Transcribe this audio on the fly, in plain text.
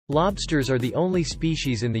Lobsters are the only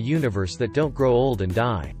species in the universe that don't grow old and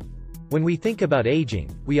die. When we think about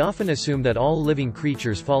aging, we often assume that all living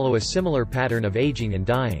creatures follow a similar pattern of aging and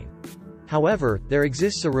dying. However, there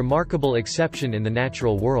exists a remarkable exception in the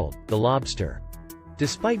natural world, the lobster.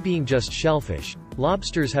 Despite being just shellfish,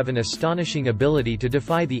 lobsters have an astonishing ability to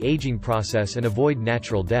defy the aging process and avoid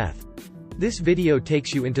natural death. This video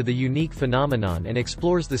takes you into the unique phenomenon and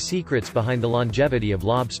explores the secrets behind the longevity of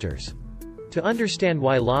lobsters. To understand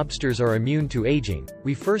why lobsters are immune to aging,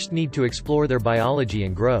 we first need to explore their biology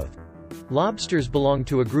and growth. Lobsters belong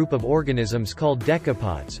to a group of organisms called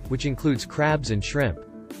decapods, which includes crabs and shrimp.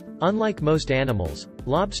 Unlike most animals,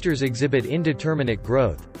 lobsters exhibit indeterminate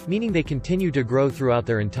growth, meaning they continue to grow throughout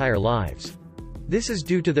their entire lives. This is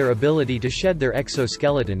due to their ability to shed their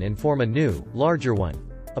exoskeleton and form a new, larger one,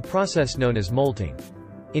 a process known as molting.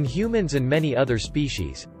 In humans and many other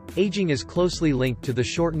species, aging is closely linked to the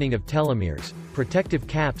shortening of telomeres, protective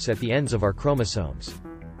caps at the ends of our chromosomes.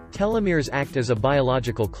 Telomeres act as a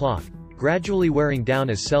biological clock, gradually wearing down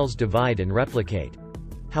as cells divide and replicate.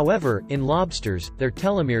 However, in lobsters, their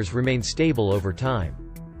telomeres remain stable over time.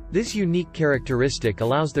 This unique characteristic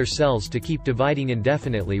allows their cells to keep dividing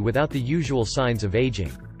indefinitely without the usual signs of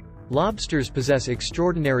aging. Lobsters possess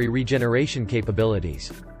extraordinary regeneration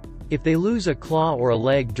capabilities. If they lose a claw or a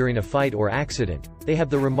leg during a fight or accident, they have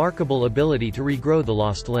the remarkable ability to regrow the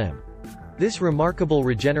lost limb. This remarkable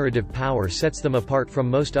regenerative power sets them apart from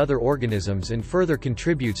most other organisms and further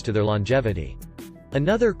contributes to their longevity.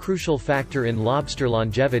 Another crucial factor in lobster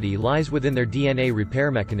longevity lies within their DNA repair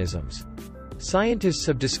mechanisms. Scientists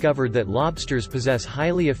have discovered that lobsters possess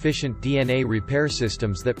highly efficient DNA repair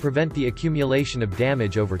systems that prevent the accumulation of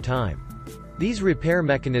damage over time. These repair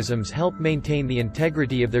mechanisms help maintain the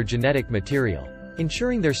integrity of their genetic material,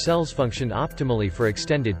 ensuring their cells function optimally for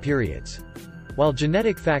extended periods. While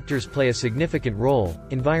genetic factors play a significant role,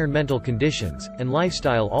 environmental conditions and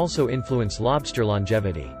lifestyle also influence lobster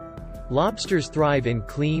longevity. Lobsters thrive in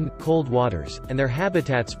clean, cold waters, and their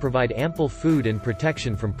habitats provide ample food and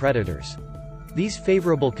protection from predators. These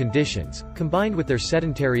favorable conditions, combined with their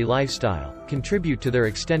sedentary lifestyle, contribute to their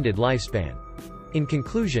extended lifespan. In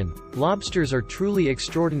conclusion, lobsters are truly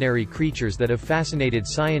extraordinary creatures that have fascinated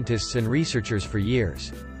scientists and researchers for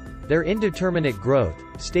years. Their indeterminate growth,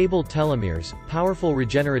 stable telomeres, powerful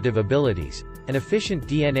regenerative abilities, and efficient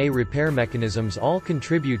DNA repair mechanisms all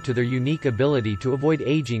contribute to their unique ability to avoid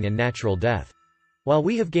aging and natural death. While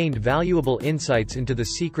we have gained valuable insights into the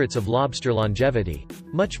secrets of lobster longevity,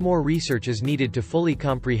 much more research is needed to fully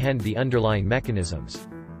comprehend the underlying mechanisms.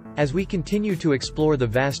 As we continue to explore the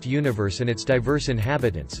vast universe and its diverse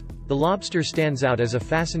inhabitants, the lobster stands out as a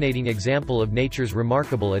fascinating example of nature's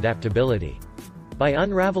remarkable adaptability. By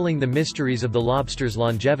unraveling the mysteries of the lobster's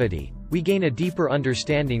longevity, we gain a deeper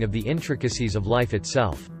understanding of the intricacies of life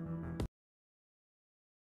itself.